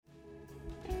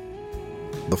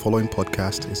The following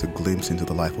podcast is a glimpse into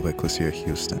the life of Chris Seay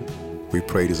Houston. We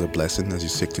pray it is a blessing as you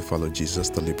seek to follow Jesus,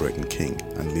 the liberating King,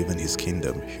 and live in His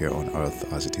kingdom here on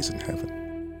earth as it is in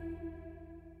heaven.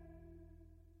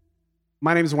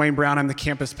 My name is Wayne Brown. I'm the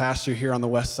campus pastor here on the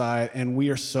West Side, and we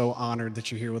are so honored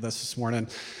that you're here with us this morning.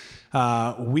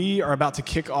 We are about to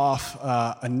kick off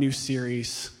a new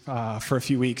series for a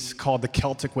few weeks called the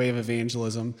Celtic Way of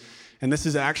Evangelism. And this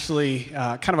is actually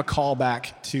kind of a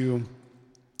callback to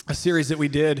a series that we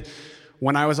did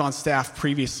when I was on staff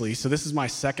previously. So this is my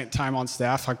second time on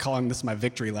staff. I call this my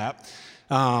victory lap.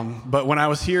 But when I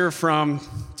was here from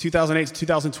 2008 to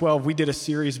 2012, we did a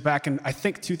series back in, I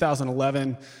think,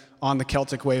 2011 on the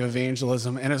Celtic Way of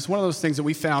Evangelism. And it's one of those things that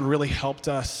we found really helped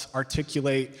us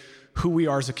articulate who we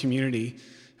are as a community.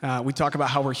 We talk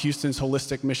about how we're Houston's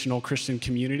holistic missional Christian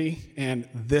community, and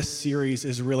this series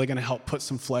is really going to help put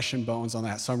some flesh and bones on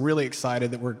that. So I'm really excited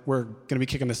that we're going to be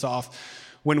kicking this off.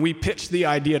 When we pitched the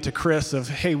idea to Chris of,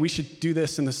 hey, we should do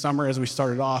this in the summer as we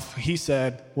started off, he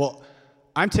said, well,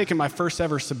 I'm taking my first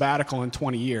ever sabbatical in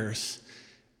 20 years,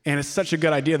 and it's such a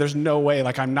good idea. There's no way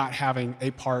I'm not having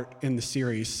a part in the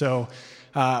series. So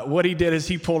what he did is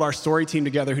he pulled our story team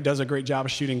together, who does a great job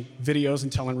of shooting videos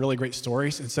and telling really great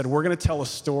stories, and said, we're going to tell a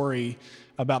story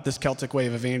about this Celtic Way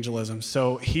of Evangelism.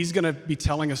 So he's going to be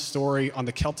telling a story on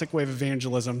the Celtic Way of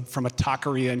Evangelism from a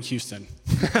taqueria in Houston.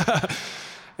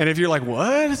 And if you're like,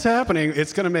 what is happening?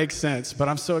 It's going to make sense. But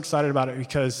I'm so excited about it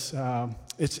because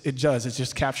it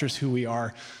just captures who we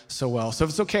are so well. So if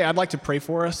it's okay, I'd like to pray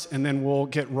for us, and then we'll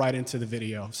get right into the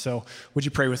video. So would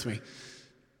you pray with me?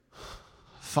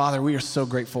 Father, we are so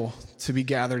grateful to be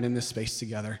gathered in this space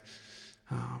together.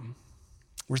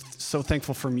 We're so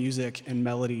thankful for music and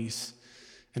melodies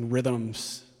and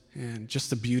rhythms and just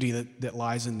the beauty that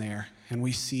lies in there. And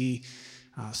we see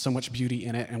so much beauty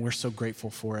in it, and we're so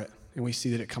grateful for it. And we see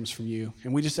that it comes from you.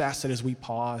 And we just ask that as we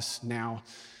pause now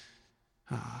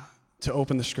to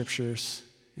open the scriptures,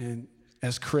 and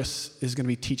as Chris is going to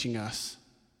be teaching us,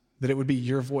 that it would be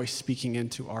your voice speaking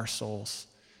into our souls.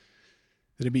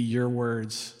 That it be your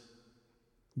words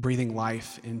breathing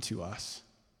life into us,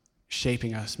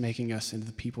 shaping us, making us into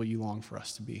the people you long for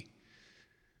us to be.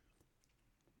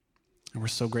 And we're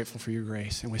so grateful for your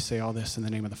grace. And we say all this in the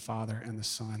name of the Father and the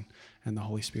Son and the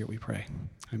Holy Spirit we pray.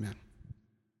 Amen.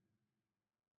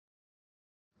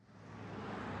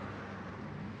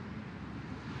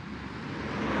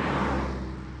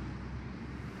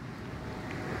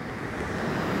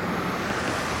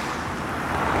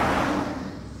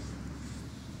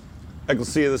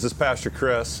 Ecclesia, this is Pastor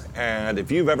Chris, and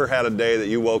if you've ever had a day that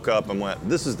you woke up and went,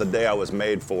 this is the day I was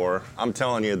made for, I'm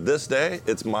telling you, this day,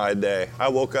 it's my day. I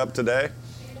woke up today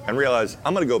and realized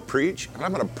I'm going to go preach, and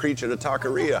I'm going to preach at a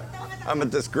taqueria. I'm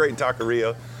at this great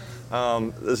taqueria.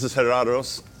 This is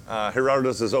Gerardo's.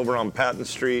 Gerardo's is over on Patton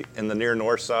Street in the near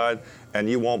north side, and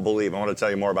you won't believe, I want to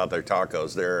tell you more about their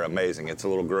tacos. They're amazing. It's a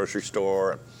little grocery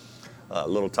store, a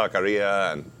little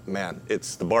taqueria, and man,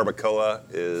 it's the barbacoa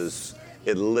is...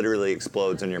 It literally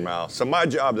explodes in your mouth. So my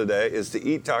job today is to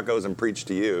eat tacos and preach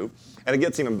to you. And it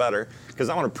gets even better because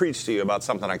I want to preach to you about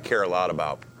something I care a lot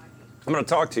about. I'm going to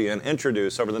talk to you and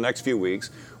introduce over the next few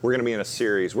weeks. We're going to be in a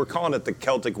series. We're calling it the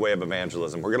Celtic Way of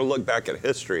Evangelism. We're going to look back at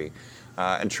history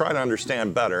and try to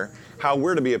understand better how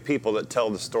we're to be a people that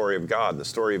tell the story of God, the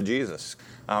story of Jesus.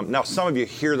 Now, some of you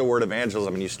hear the word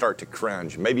evangelism and you start to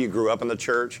cringe. Maybe you grew up in the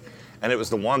church and it was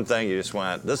the one thing you just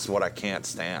went, this is what I can't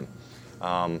stand.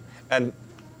 And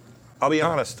I'll be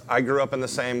honest, I grew up in the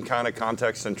same kind of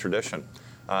context and tradition.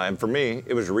 And for me,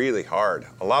 it was really hard.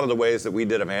 A lot of the ways that we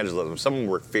did evangelism, some of them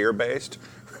were fear-based.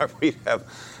 We'd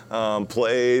have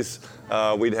plays,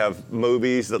 we'd have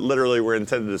movies that literally were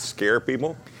intended to scare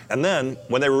people. And then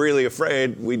when they were really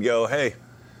afraid, we'd go, hey,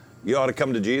 you ought to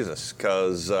come to Jesus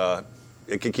because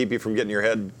it could keep you from getting your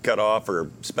head cut off or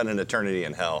spending eternity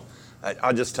in hell.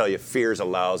 I'll just tell you, fear's a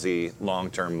lousy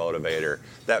long-term motivator.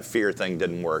 That fear thing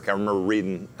didn't work. I remember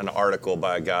reading an article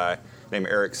by a guy named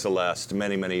Eric Celeste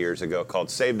many, many years ago called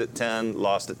Saved at 10,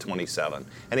 Lost at 27.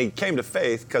 And he came to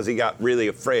faith because he got really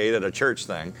afraid at a church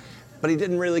thing, but he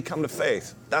didn't really come to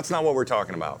faith. That's not what we're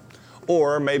talking about.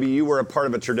 Or maybe you were a part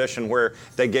of a tradition where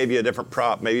they gave you a different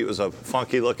prop. Maybe it was a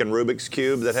funky-looking Rubik's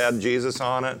Cube that had Jesus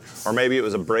on it. Or maybe it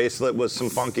was a bracelet with some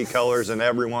funky colors and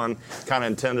everyone kind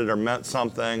of intended or meant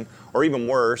something. Or even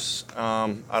worse,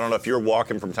 I don't know if you're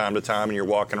walking from time to time and you're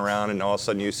walking around and all of a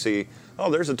sudden you see, oh,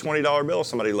 there's a $20 bill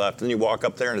somebody left. And you walk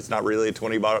up there and it's not really a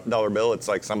 $20 bill. It's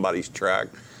like somebody's track.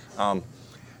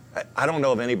 I don't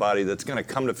know of anybody that's going to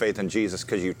come to faith in Jesus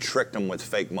because you tricked them with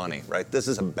fake money, right? This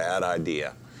is a bad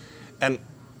idea. And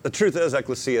the truth is,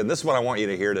 Ecclesia, this is what I want you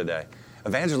to hear today.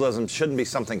 Evangelism shouldn't be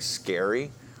something scary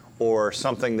or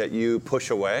something that you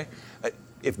push away.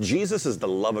 If Jesus is the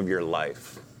love of your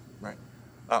life, right?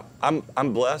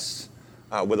 I'm blessed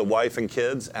with a wife and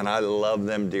kids, and I love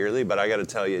them dearly, but I got to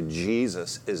tell you,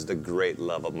 Jesus is the great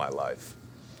love of my life.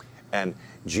 And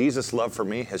Jesus' love for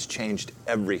me has changed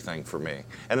everything for me.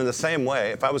 And in the same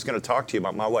way, if I was going to talk to you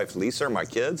about my wife, Lisa, or my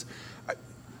kids,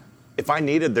 if I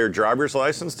needed their driver's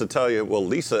license to tell you, well,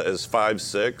 Lisa is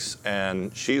 5'6",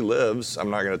 and she lives, I'm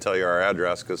not going to tell you our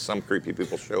address because some creepy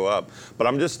people show up, but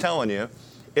I'm just telling you,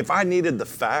 if I needed the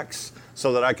facts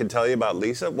so that I could tell you about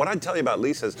Lisa, what I'd tell you about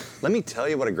Lisa is, let me tell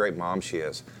you what a great mom she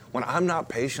is. When I'm not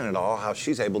patient at all, how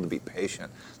she's able to be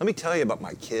patient. Let me tell you about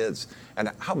my kids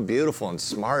and how beautiful and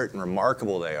smart and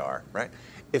remarkable they are, right?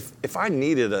 If I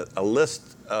needed a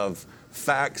list of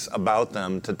facts about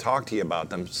them to talk to you about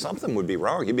them, something would be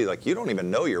wrong. You'd be like, you don't even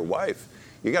know your wife.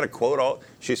 You got to quote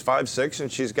she's 5'6",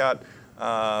 and she's got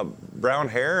brown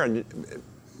hair and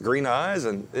green eyes,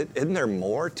 and isn't there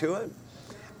more to it?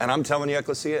 And I'm telling you,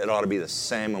 Ecclesia, it ought to be the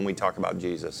same when we talk about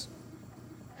Jesus.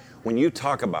 When you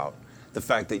talk about the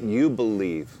fact that you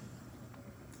believe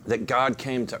that God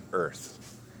came to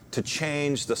earth to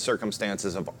change the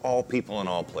circumstances of all people in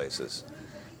all places,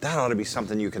 that ought to be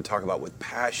something you can talk about with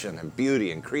passion and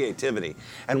beauty and creativity.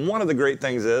 And one of the great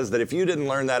things is that if you didn't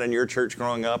learn that in your church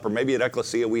growing up, or maybe at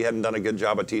Ecclesia we hadn't done a good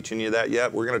job of teaching you that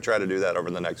yet, we're going to try to do that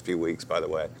over the next few weeks, by the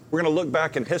way. We're going to look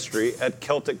back in history at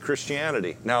Celtic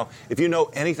Christianity. Now, if you know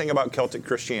anything about Celtic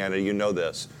Christianity, you know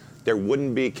this. There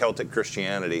wouldn't be Celtic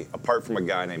Christianity apart from a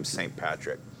guy named St.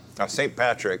 Patrick. Now, St.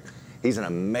 Patrick, he's an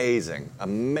amazing,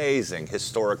 amazing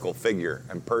historical figure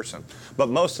and person. But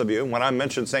most of you, when I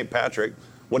mention St. Patrick,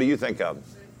 what do you think of?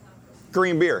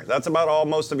 Green beer. That's about all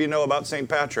most of you know about St.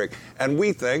 Patrick. And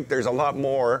we think there's a lot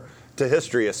more to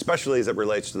history, especially as it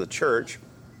relates to the church,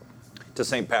 to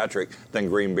St. Patrick, than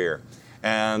green beer.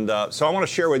 And so I want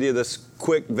to share with you this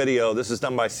quick video. This is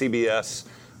done by CBS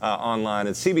online.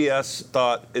 And CBS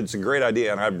thought it's a great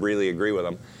idea, and I really agree with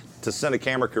them, to send a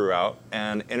camera crew out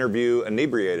and interview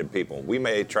inebriated people. We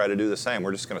may try to do the same.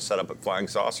 We're just going to set up a flying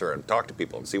saucer and talk to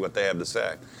people and see what they have to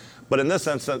say. But in this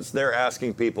instance, they're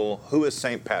asking people, who is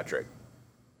St. Patrick?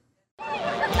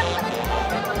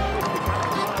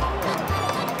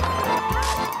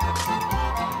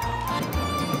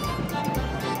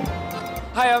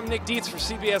 Hi, I'm Nick Dietz for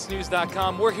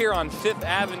CBSNews.com. We're here on 5th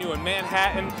Avenue in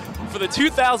Manhattan for the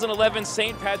 2011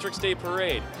 St. Patrick's Day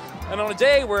Parade. And on a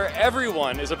day where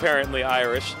everyone is apparently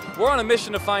Irish, we're on a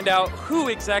mission to find out who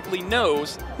exactly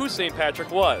knows who St.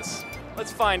 Patrick was.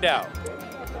 Let's find out.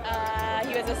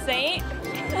 He was a saint.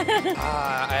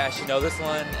 I actually know this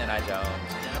one, and I don't.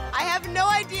 I have no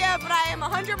idea, but I am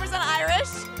 100% Irish.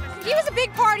 He was a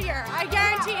big partier, I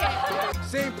guarantee it.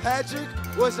 St. Patrick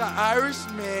was an Irish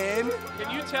man.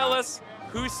 Can you tell us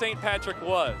who St. Patrick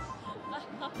was?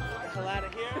 Get the hell out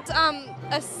of here.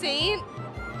 A saint.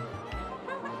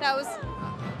 That was,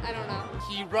 I don't know.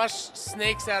 He rushed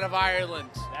snakes out of Ireland.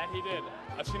 That he did.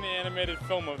 I've seen the animated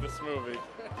film of this movie.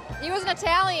 He was an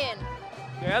Italian.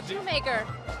 Yeah, Shoemaker.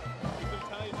 He's an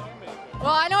Italian shoemaker. Well,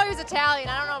 I know he was Italian.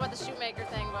 I don't know about the shoemaker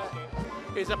thing, but.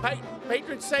 He's a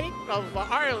patron saint of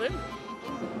Ireland.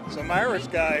 Some Irish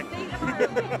guy.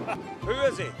 Who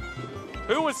is he?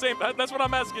 Who was St. Patrick? That's what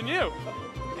I'm asking you.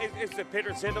 It's the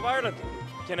patron saint of Ireland.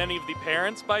 Can any of the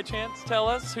parents, by chance, tell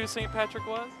us who St. Patrick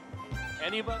was?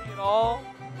 Anybody at all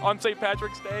on St.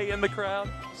 Patrick's Day in the crowd?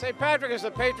 St. Patrick is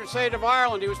the patron saint of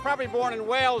Ireland. He was probably born in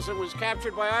Wales and was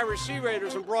captured by Irish sea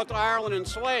raiders and brought to Ireland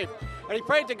enslaved. And he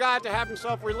prayed to God to have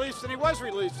himself released, and he was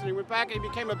released. And he went back and he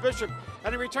became a bishop.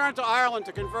 And he returned to Ireland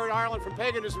to convert Ireland from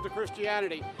paganism to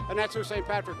Christianity. And that's who St.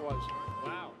 Patrick was.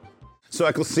 Wow. So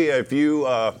Ecclesia, if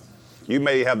you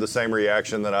may have the same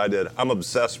reaction that I did. I'm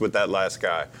obsessed with that last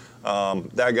guy.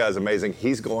 That guy's amazing.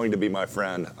 He's going to be my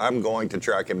friend. I'm going to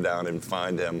track him down and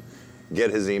find him,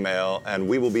 get his email, and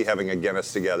we will be having a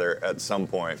Guinness together at some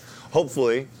point.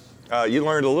 Hopefully, you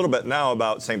learned a little bit now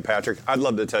about St. Patrick. I'd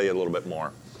love to tell you a little bit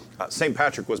more. St.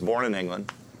 Patrick was born in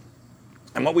England.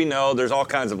 And what we know, there's all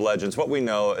kinds of legends. What we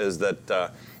know is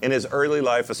that in his early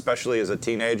life, especially as a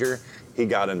teenager, he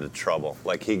got into trouble.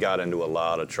 Like, he got into a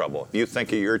lot of trouble. If you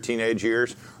think of your teenage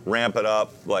years, ramp it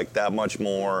up like that much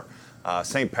more.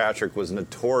 St. Patrick was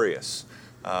notorious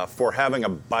for having a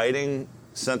biting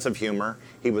sense of humor.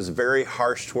 He was very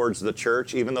harsh towards the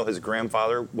church, even though his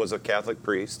grandfather was a Catholic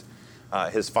priest.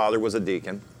 His father was a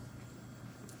deacon.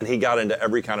 And he got into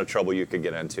every kind of trouble you could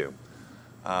get into.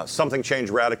 Something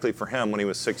changed radically for him when he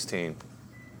was 16.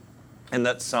 And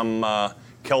that some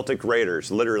Celtic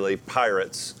raiders, literally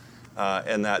pirates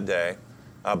in that day,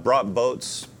 brought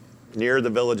boats near the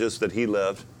villages that he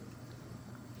lived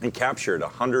and captured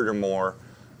 100 or more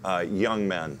young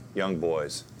men, young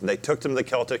boys. They took them to the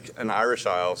Celtic and Irish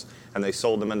Isles, and they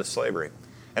sold them into slavery.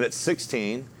 And at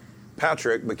 16,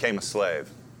 Patrick became a slave.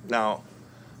 Now,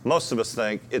 most of us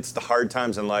think it's the hard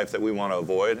times in life that we want to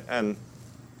avoid, and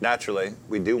naturally,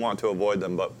 we do want to avoid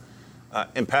them. But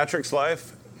in Patrick's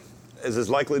life, as is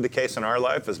likely the case in our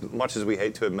life, as much as we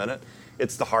hate to admit it,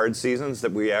 it's the hard seasons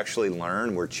that we actually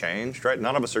learn we're changed, right?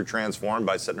 None of us are transformed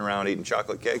by sitting around eating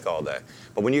chocolate cake all day.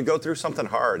 But when you go through something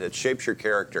hard, it shapes your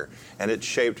character, and it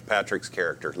shaped Patrick's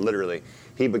character, literally.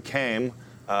 He became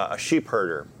a sheep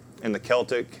herder in the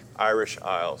Celtic Irish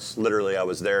Isles. Literally, I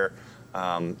was there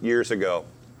years ago.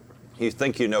 You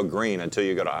think you know green until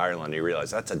you go to Ireland. You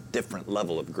realize that's a different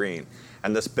level of green.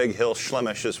 And this big hill,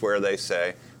 Schlemish, is where they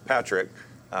say Patrick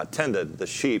tended the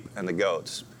sheep and the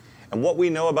goats. And what we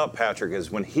know about Patrick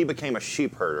is when he became a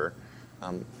sheep herder,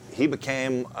 he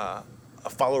became a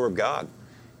follower of God.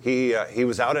 He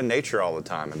was out in nature all the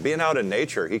time. And being out in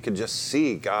nature, he could just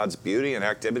see God's beauty and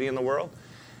activity in the world.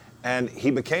 And he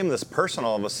became this person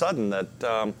all of a sudden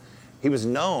that he was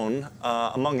known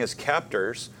among his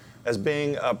captors as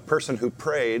being a person who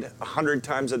prayed 100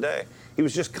 times a day. He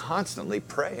was just constantly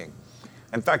praying.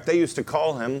 In fact, they used to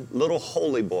call him Little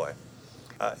Holy Boy.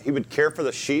 He would care for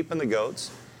the sheep and the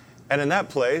goats. And in that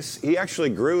place, he actually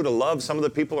grew to love some of the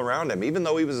people around him, even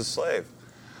though he was a slave.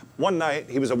 One night,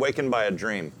 he was awakened by a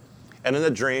dream. And in the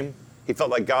dream, he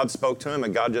felt like God spoke to him,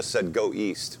 and God just said, go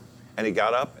east. And he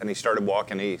got up, and he started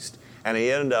walking east. And he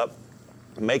ended up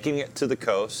making it to the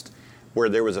coast, where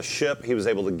there was a ship. He was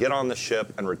able to get on the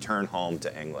ship and return home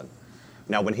to England.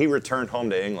 Now, when he returned home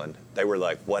to England, they were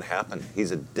like, what happened?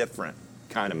 He's a different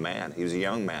kind of man. He was a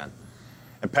young man.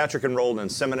 And Patrick enrolled in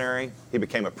seminary. He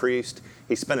became a priest.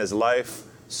 He spent his life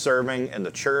serving in the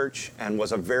church and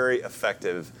was a very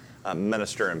effective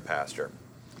minister and pastor.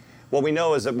 What we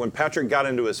know is that when Patrick got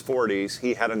into his 40s,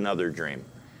 he had another dream.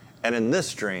 And in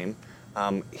this dream,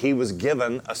 he was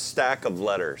given a stack of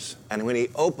letters. And when he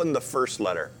opened the first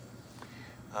letter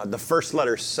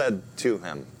said to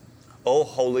him, "O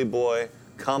holy boy,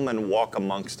 come and walk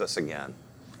amongst us again."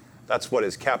 That's what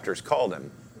his captors called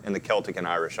him in the Celtic and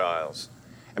Irish Isles.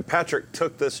 And Patrick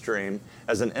took this dream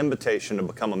as an invitation to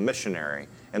become a missionary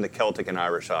in the Celtic and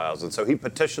Irish Isles. And so he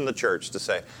petitioned the church to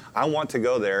say, I want to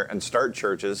go there and start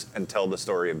churches and tell the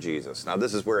story of Jesus. Now,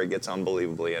 this is where it gets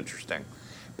unbelievably interesting.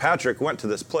 Patrick went to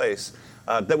this place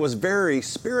that was very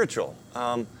spiritual.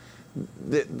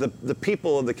 The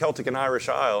people of the Celtic and Irish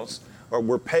Isles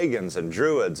were pagans and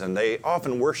druids, and they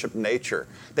often worshiped nature.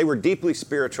 They were deeply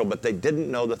spiritual, but they didn't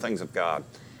know the things of God.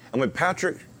 And when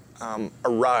Patrick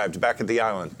arrived back at the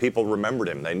island, people remembered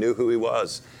him. They knew who he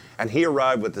was. And he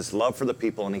arrived with this love for the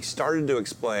people, and he started to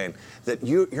explain that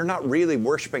you're not really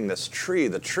worshiping this tree.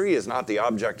 The tree is not the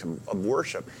object of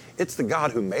worship. It's the God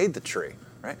who made the tree,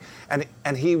 right?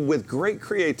 And he, with great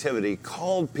creativity,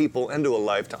 called people into a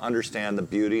life to understand the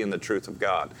beauty and the truth of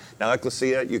God. Now,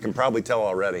 Ecclesia, you can probably tell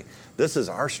already, this is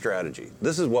our strategy.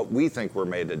 This is what we think we're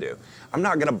made to do. I'm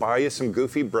not going to buy you some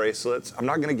goofy bracelets. I'm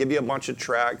not going to give you a bunch of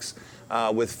tracts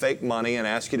with fake money and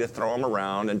ask you to throw them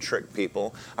around and trick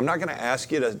people. I'm not going to ask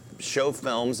you to show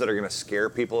films that are going to scare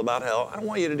people about hell. I don't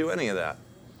want you to do any of that.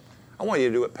 I want you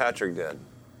to do what Patrick did.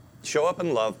 Show up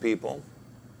and love people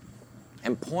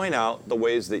and point out the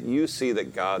ways that you see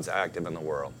that God's active in the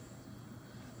world.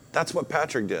 That's what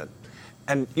Patrick did.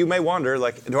 And you may wonder,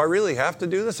 like, do I really have to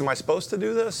do this? Am I supposed to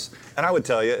do this? And I would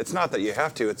tell you, it's not that you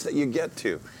have to, it's that you get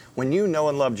to. When you know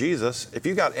and love Jesus, if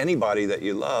you got anybody that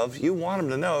you love, you want them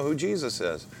to know who Jesus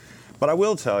is. But I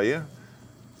will tell you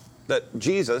that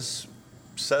Jesus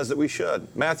says that we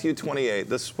should. Matthew 28,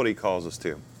 this is what he calls us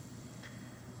to.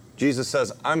 Jesus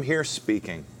says, I'm here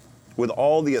speaking with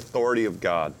all the authority of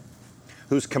God,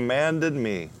 who's commanded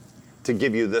me to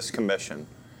give you this commission.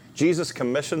 Jesus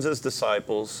commissions his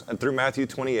disciples, and through Matthew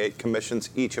 28, commissions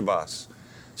each of us.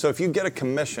 So if you get a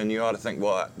commission, you ought to think,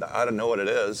 well, I don't know what it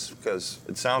is, because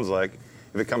it sounds like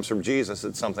if it comes from Jesus,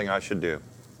 it's something I should do.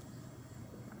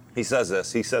 He says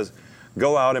this, he says,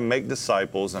 go out and make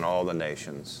disciples in all the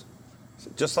nations.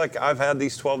 Just like I've had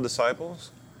these 12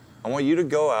 disciples, I want you to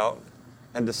go out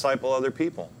and disciple other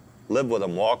people. Live with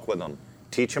them, walk with them.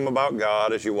 Teach them about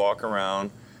God as you walk around.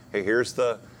 Hey, here's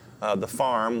the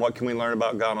farm. What can we learn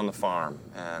about God on the farm?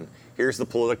 And here's the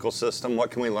political system.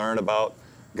 What can we learn about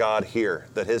God here?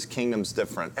 That his kingdom's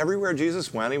different. Everywhere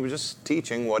Jesus went, he was just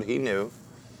teaching what he knew.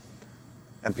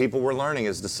 And people were learning.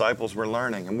 His disciples were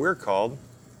learning. And we're called,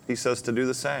 he says, to do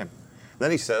the same.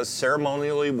 Then he says,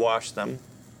 ceremonially wash them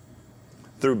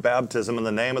through baptism in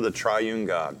the name of the triune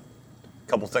God. A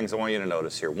couple things I want you to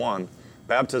notice here. One,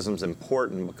 baptism's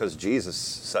important because Jesus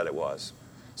said it was.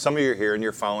 Some of you are here and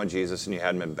you're following Jesus and you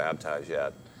hadn't been baptized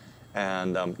yet.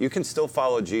 And you can still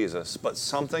follow Jesus, but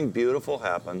something beautiful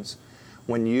happens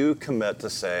when you commit to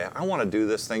say, I want to do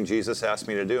this thing Jesus asked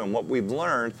me to do. And what we've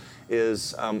learned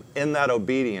is in that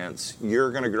obedience,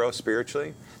 you're going to grow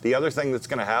spiritually. The other thing that's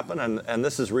going to happen, and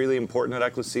this is really important at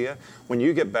Ecclesia, when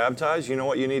you get baptized, you know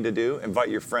what you need to do? Invite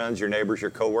your friends, your neighbors,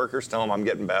 your coworkers, tell them I'm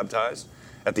getting baptized.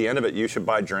 At the end of it, you should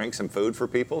buy drinks and food for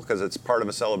people because it's part of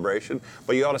a celebration.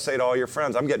 But you ought to say to all your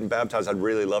friends, I'm getting baptized. I'd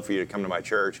really love for you to come to my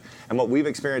church. And what we've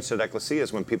experienced at Ecclesia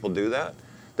is when people do that,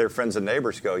 their friends and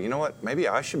neighbors go, you know what? Maybe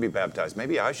I should be baptized.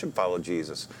 Maybe I should follow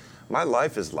Jesus. My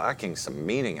life is lacking some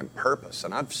meaning and purpose,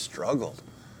 and I've struggled.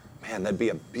 Man, that'd be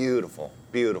a beautiful,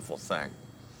 beautiful thing.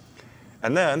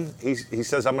 And then he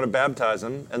says, I'm going to baptize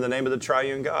them in the name of the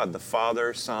triune God, the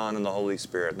Father, Son, and the Holy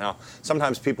Spirit. Now,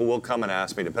 sometimes people will come and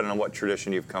ask me, depending on what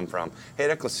tradition you've come from, hey,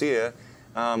 at Ecclesia,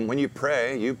 when you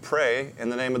pray in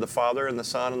the name of the Father and the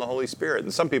Son and the Holy Spirit.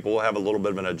 And some people will have a little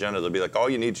bit of an agenda. They'll be like, all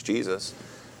you need is Jesus.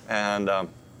 And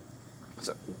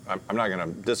so I'm not going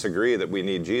to disagree that we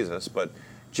need Jesus, but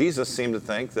Jesus seemed to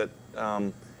think that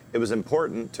it was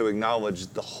important to acknowledge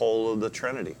the whole of the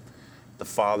Trinity. The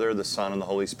Father, the Son, and the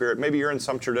Holy Spirit. Maybe you're in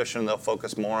some tradition, they'll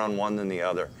focus more on one than the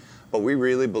other. But we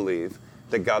really believe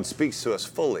that God speaks to us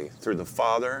fully through the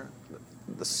Father,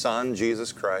 the Son,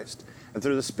 Jesus Christ, and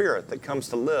through the Spirit that comes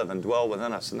to live and dwell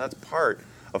within us. And that's part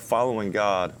of following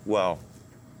God well.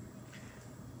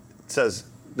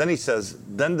 Then he says,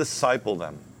 then disciple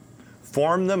them.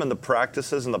 Form them in the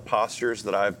practices and the postures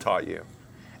that I have taught you,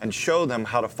 and show them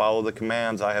how to follow the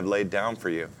commands I have laid down for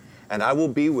you. And I will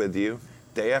be with you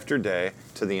day after day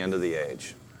to the end of the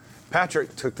age.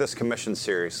 Patrick took this commission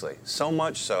seriously, so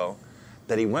much so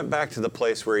that he went back to the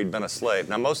place where he'd been a slave.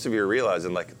 Now, most of you are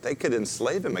realizing, they could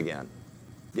enslave him again.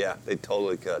 Yeah, they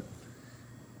totally could.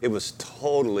 It was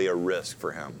totally a risk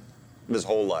for him, his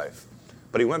whole life.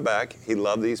 But he went back, he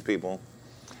loved these people.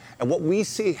 And what we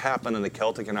see happen in the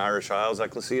Celtic and Irish Isles,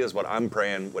 Ecclesia, is what I'm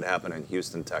praying would happen in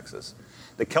Houston, Texas.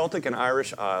 The Celtic and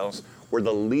Irish Isles were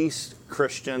the least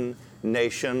Christian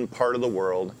nation, part of the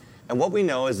world. And what we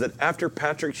know is that after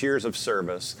Patrick's years of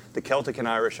service, the Celtic and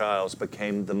Irish Isles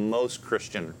became the most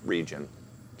Christian region.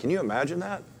 Can you imagine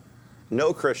that?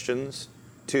 No Christians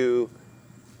to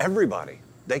everybody.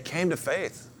 They came to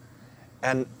faith.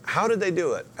 And how did they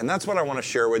do it? And that's what I want to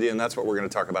share with you, and that's what we're going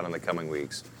to talk about in the coming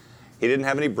weeks. He didn't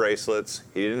have any bracelets.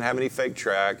 He didn't have any fake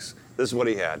tracks. This is what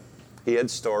he had. He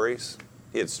had stories.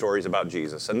 He had stories about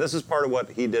Jesus. And this is part of what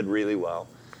he did really well,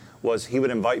 was he would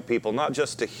invite people not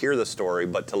just to hear the story,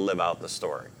 but to live out the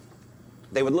story.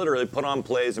 They would literally put on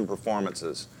plays and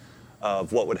performances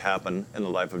of what would happen in the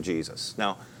life of Jesus.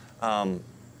 Now,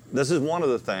 this is one of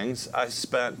the things. I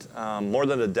spent more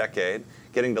than a decade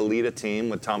getting to lead a team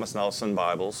with Thomas Nelson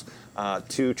Bibles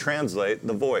to translate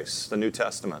the Voice, the New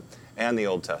Testament, and the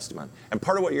Old Testament. And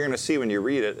part of what you're going to see when you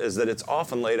read it is that it's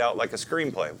often laid out like a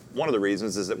screenplay. One of the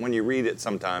reasons is that when you read it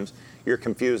sometimes, you're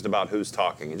confused about who's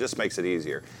talking. It just makes it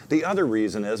easier. The other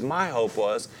reason is, my hope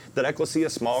was that Ecclesia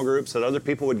small groups, that other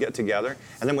people would get together,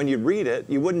 and then when you read it,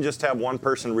 you wouldn't just have one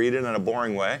person read it in a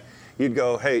boring way. You'd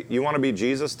go, hey, you want to be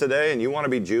Jesus today, and you want to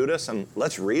be Judas, and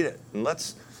let's read it, and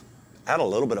let's add a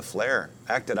little bit of flair,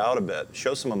 act it out a bit,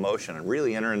 show some emotion, and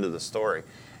really enter into the story.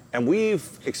 And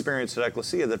we've experienced at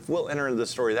Ecclesia that if we'll enter into the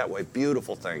story that way,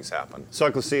 beautiful things happen. So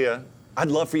Ecclesia, I'd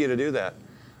love for you to do that.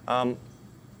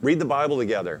 Read the Bible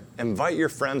together. Invite your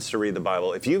friends to read the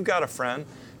Bible. If you've got a friend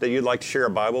that you'd like to share a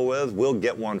Bible with, we'll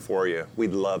get one for you.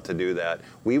 We'd love to do that.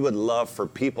 We would love for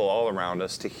people all around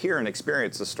us to hear and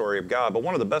experience the story of God. But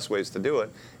one of the best ways to do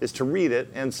it is to read it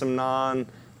in some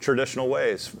non-traditional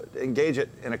ways. Engage it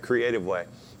in a creative way.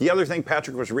 The other thing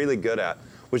Patrick was really good at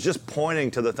was just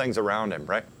pointing to the things around him,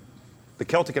 right? The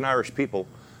Celtic and Irish people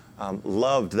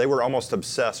they were almost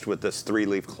obsessed with this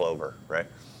 3-leaf clover, right?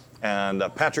 And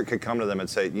Patrick could come to them and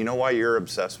say, you know why you're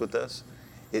obsessed with this?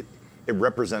 It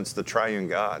represents the triune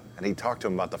God. And he talked to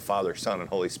them about the Father, Son, and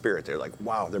Holy Spirit. They're like,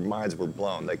 wow, their minds were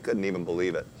blown. They couldn't even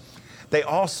believe it. They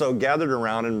also gathered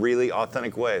around in really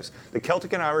authentic ways. The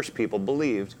Celtic and Irish people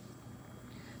believed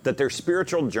that their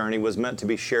spiritual journey was meant to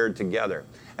be shared together.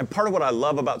 And part of what I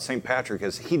love about St. Patrick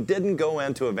is he didn't go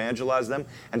in to evangelize them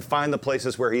and find the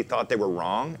places where he thought they were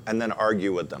wrong and then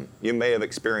argue with them. You may have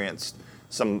experienced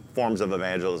some forms of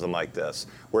evangelism like this,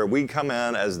 where we come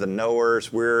in as the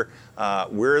knowers, we're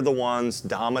the ones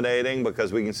dominating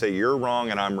because we can say you're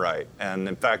wrong and I'm right. And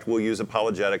in fact, we'll use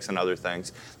apologetics and other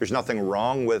things. There's nothing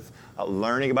wrong with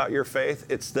learning about your faith.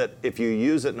 It's that if you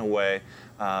use it in a way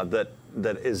that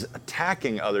is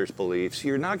attacking others' beliefs,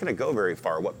 you're not going to go very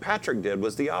far. What Patrick did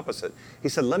was the opposite. He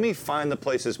said, let me find the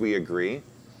places we agree,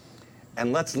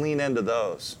 and let's lean into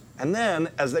those. And then,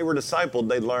 as they were discipled,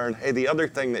 they learned, hey, the other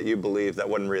thing that you believe, that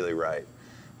wasn't really right.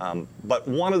 But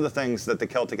one of the things that the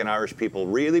Celtic and Irish people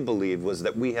really believed was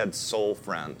that we had soul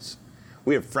friends.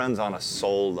 We had friends on a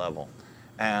soul level.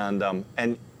 And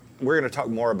we're going to talk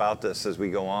more about this as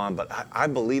we go on, but I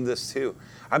believe this too.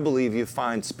 I believe you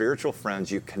find spiritual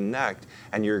friends, you connect,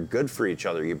 and you're good for each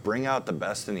other. You bring out the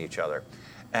best in each other.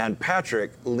 And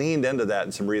Patrick leaned into that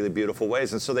in some really beautiful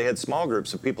ways. And so they had small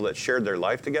groups of people that shared their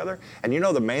life together. And you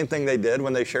know the main thing they did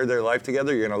when they shared their life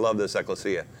together? You're going to love this,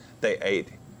 Ecclesia. They ate.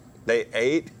 They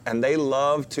ate, and they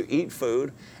loved to eat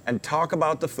food and talk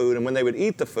about the food. And when they would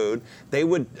eat the food, they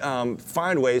would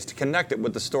find ways to connect it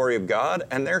with the story of God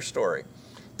and their story,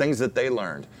 things that they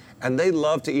learned. And they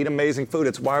love to eat amazing food.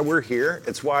 It's why we're here.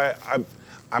 It's why I'm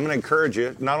going to encourage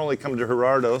you, not only come to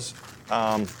Gerardo's,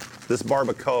 this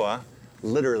barbacoa,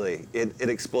 literally, it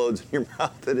explodes in your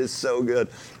mouth. It is so good.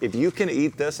 If you can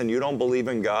eat this and you don't believe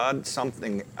in God,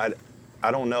 something,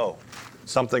 I don't know,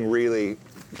 something really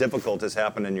difficult has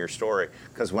happened in your story.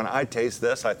 Because when I taste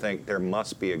this, I think there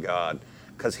must be a God,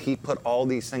 because he put all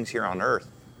these things here on earth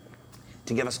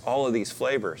to give us all of these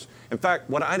flavors. In fact,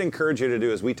 what I'd encourage you to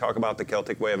do as we talk about the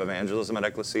Celtic Way of Evangelism at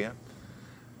Ecclesia,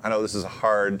 I know this is a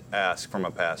hard ask from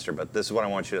a pastor, but this is what I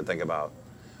want you to think about.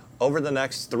 Over the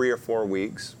next 3 or 4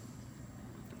 weeks,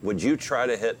 would you try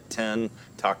to hit 10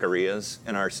 taquerias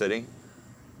in our city?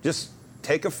 Just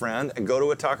take a friend and go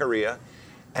to a taqueria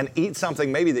and eat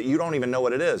something maybe that you don't even know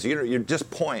what it is. You just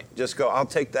point, just go, I'll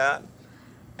take that,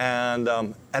 and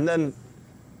then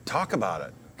talk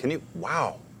about it.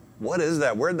 Wow, what is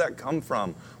that? Where'd that come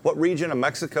from? What region of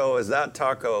Mexico is that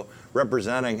taco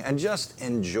representing? And just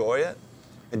enjoy it.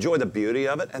 Enjoy the beauty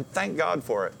of it, and thank God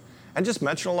for it. And just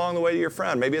mention along the way to your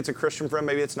friend, maybe it's a Christian friend,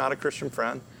 maybe it's not a Christian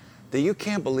friend, that you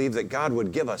can't believe that God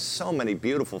would give us so many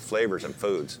beautiful flavors and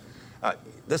foods.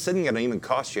 This isn't going to even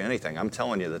cost you anything. I'm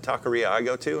telling you, the taqueria I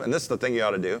go to, and this is the thing you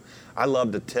ought to do, I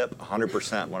love to tip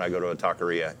 100% when I go to a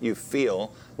taqueria. You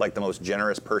feel like the most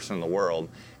generous person in the world.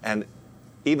 And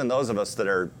even those of us that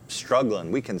are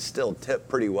struggling, we can still tip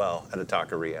pretty well at a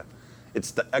taqueria.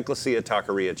 It's the Ecclesia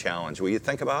Taqueria Challenge. Will you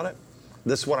think about it?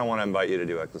 This is what I want to invite you to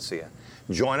do, Ecclesia.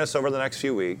 Join us over the next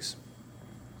few weeks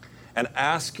and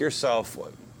ask yourself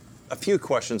a few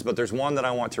questions, but there's one that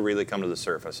I want to really come to the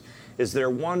surface. Is there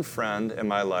one friend in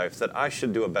my life that I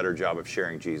should do a better job of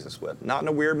sharing Jesus with? Not in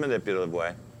a weird, manipulative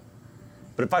way,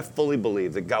 but if I fully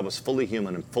believe that God was fully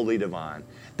human and fully divine,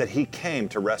 that he came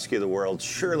to rescue the world,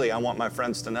 surely I want my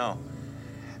friends to know.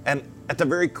 And at the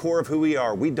very core of who we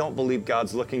are, we don't believe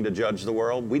God's looking to judge the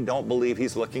world. We don't believe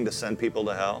he's looking to send people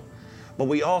to hell. But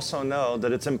we also know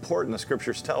that it's important, the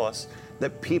scriptures tell us,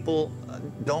 that people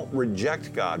don't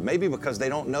reject God, maybe because they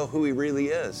don't know who he really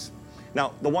is.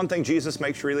 Now, the one thing Jesus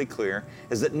makes really clear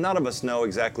is that none of us know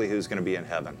exactly who's going to be in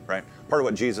heaven, right? Part of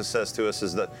what Jesus says to us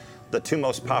is that the two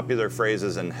most popular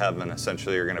phrases in heaven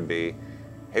essentially are going to be,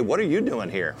 hey, what are you doing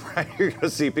here? Right? You're going to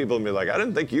see people and be like, I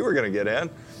didn't think you were going to get in.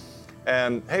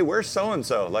 And hey, where's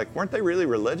so-and-so? Like, weren't they really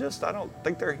religious? I don't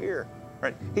think they're here.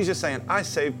 Right? He's just saying, I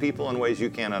save people in ways you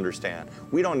can't understand.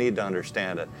 We don't need to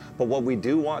understand it. But what we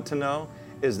do want to know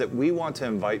is that we want to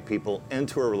invite people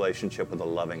into a relationship with a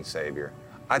loving Savior.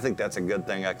 I think that's a good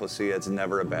thing, Ecclesia. It's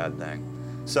never a bad thing.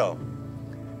 So,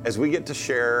 as we get to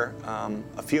share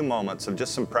a few moments of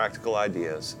just some practical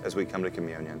ideas as we come to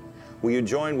communion, will you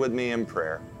join with me in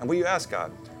prayer? And will you ask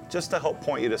God just to help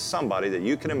point you to somebody that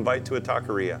you can invite to a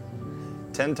taqueria?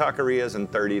 10 taquerias in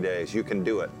 30 days. You can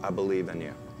do it. I believe in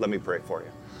you. Let me pray for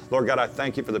you. Lord God, I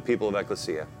thank you for the people of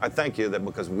Ecclesia. I thank you that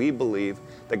because we believe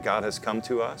that God has come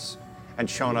to us and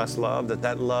shown us love,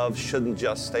 that love shouldn't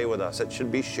just stay with us. It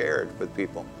should be shared with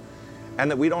people. And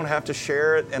that we don't have to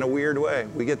share it in a weird way.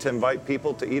 We get to invite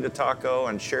people to eat a taco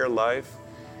and share life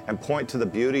and point to the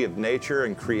beauty of nature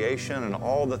and creation and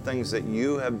all the things that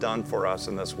you have done for us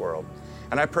in this world.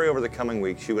 And I pray over the coming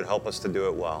weeks you would help us to do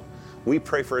it well. We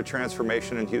pray for a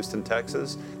transformation in Houston,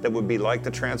 Texas that would be like the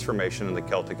transformation in the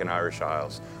Celtic and Irish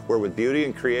Isles, where with beauty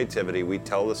and creativity, we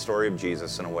tell the story of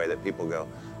Jesus in a way that people go,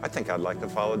 I think I'd like to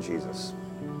follow Jesus.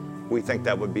 We think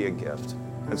that would be a gift.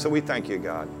 And so we thank you,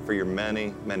 God, for your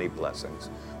many, many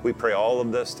blessings. We pray all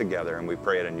of this together, and we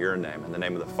pray it in your name. In the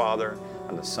name of the Father,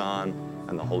 and the Son,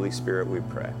 and the Holy Spirit we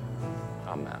pray.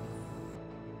 Amen.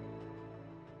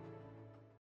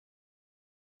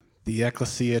 The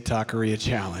Ecclesia Taqueria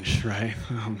Challenge, right?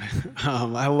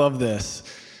 I love this.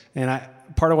 And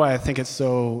part of why I think it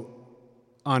so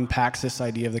unpacks this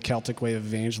idea of the Celtic Way of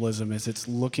Evangelism is it's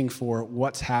looking for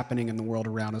what's happening in the world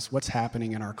around us, what's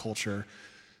happening in our culture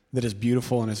that is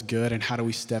beautiful and is good, and how do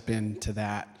we step into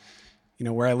that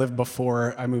Where I lived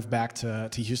before I moved back to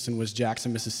Houston was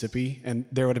Jackson, Mississippi, and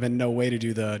there would have been no way to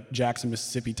do the Jackson,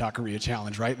 Mississippi Taqueria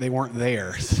Challenge, right? They weren't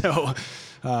there. So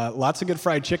lots of good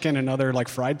fried chicken and other like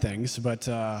fried things. But,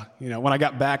 when I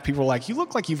got back, people were like, you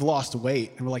look like you've lost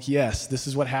weight. And we're like, yes, this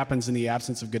is what happens in the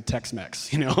absence of good Tex-Mex,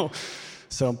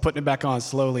 So I'm putting it back on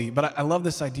slowly. But I love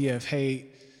this idea of, hey,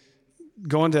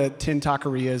 going to 10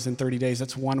 taquerias in 30 days,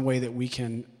 that's one way that we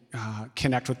can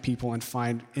connect with people and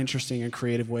find interesting and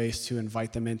creative ways to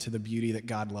invite them into the beauty that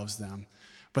God loves them.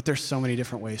 But there's so many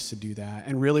different ways to do that.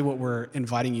 And really what we're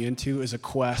inviting you into is a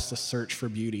quest, a search for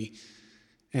beauty,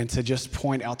 and to just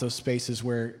point out those spaces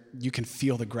where you can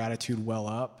feel the gratitude well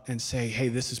up and say, hey,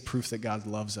 this is proof that God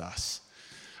loves us.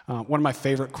 One of my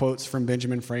favorite quotes from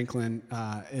Benjamin Franklin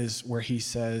is where he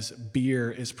says,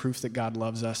 beer is proof that God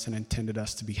loves us and intended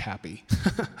us to be happy.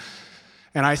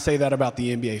 And I say that about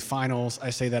the NBA Finals. I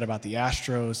say that about the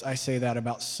Astros. I say that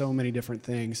about so many different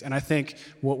things. And I think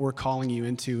what we're calling you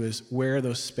into is where are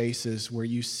those spaces where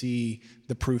you see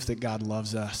the proof that God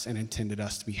loves us and intended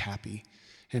us to be happy?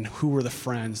 And who are the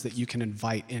friends that you can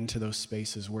invite into those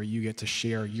spaces where you get to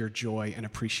share your joy and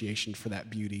appreciation for that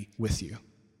beauty with you?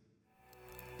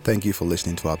 Thank you for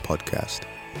listening to our podcast.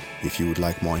 If you would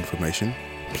like more information,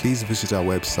 please visit our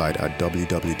website at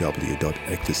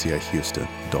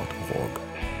www.ecclesiahouston.org.